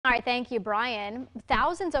All right, thank you, Brian.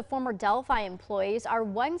 Thousands of former Delphi employees are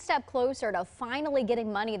one step closer to finally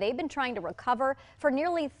getting money they've been trying to recover for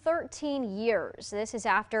nearly 13 years. This is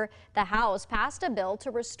after the House passed a bill to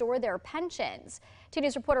restore their pensions. 2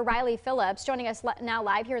 News reporter Riley Phillips joining us now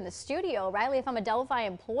live here in the studio. Riley, if I'm a Delphi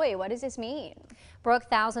employee, what does this mean? Brooke,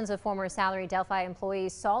 thousands of former salaried Delphi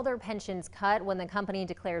employees saw their pensions cut when the company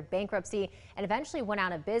declared bankruptcy and eventually went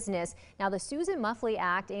out of business. Now, the Susan Muffley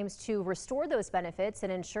Act aims to restore those benefits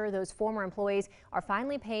and ensure those former employees are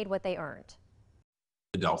finally paid what they earned.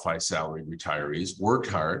 The Delphi salaried retirees worked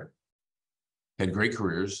hard, had great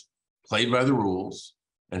careers, played by the rules,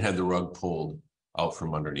 and had the rug pulled out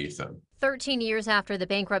from underneath them. 13 years after the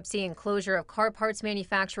bankruptcy and closure of car parts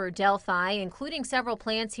manufacturer Delphi, including several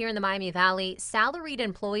plants here in the Miami Valley, salaried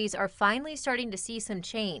employees are finally starting to see some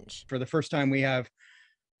change. For the first time, we have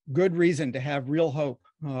good reason to have real hope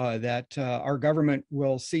that our government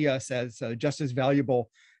will see us as just as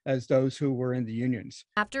valuable as those who were in the unions.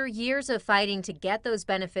 After years of fighting to get those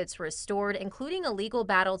benefits restored, including a legal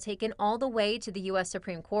battle taken all the way to the U.S.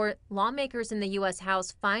 Supreme Court, lawmakers in the U.S.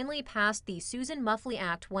 House finally passed the Susan Muffley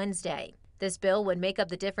Act Wednesday. This bill would make up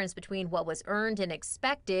the difference between what was earned and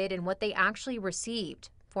expected and what they actually received.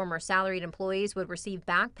 Former salaried employees would receive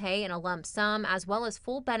back pay in a lump sum as well as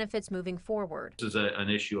full benefits moving forward. This is an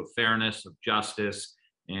issue of fairness, of justice,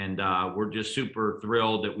 and we're just super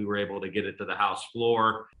thrilled that we were able to get it to the House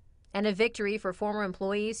floor. And a victory for former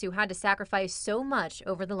employees who had to sacrifice so much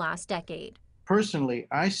over the last decade. Personally,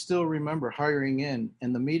 I still remember hiring in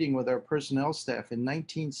the meeting with our personnel staff in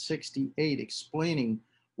 1968 explaining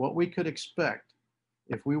what we could expect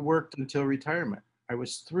if we worked until retirement. I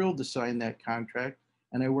was thrilled to sign that contract,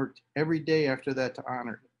 and I worked every day after that to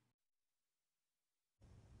honor it.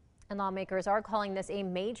 And lawmakers are calling this a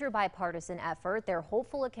major bipartisan effort. They're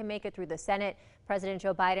hopeful it can make it through the Senate. President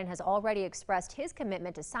Joe Biden has already expressed his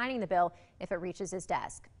commitment to signing the bill if it reaches his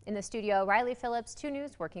desk. In the studio, Riley Phillips, 2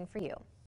 News, working for you.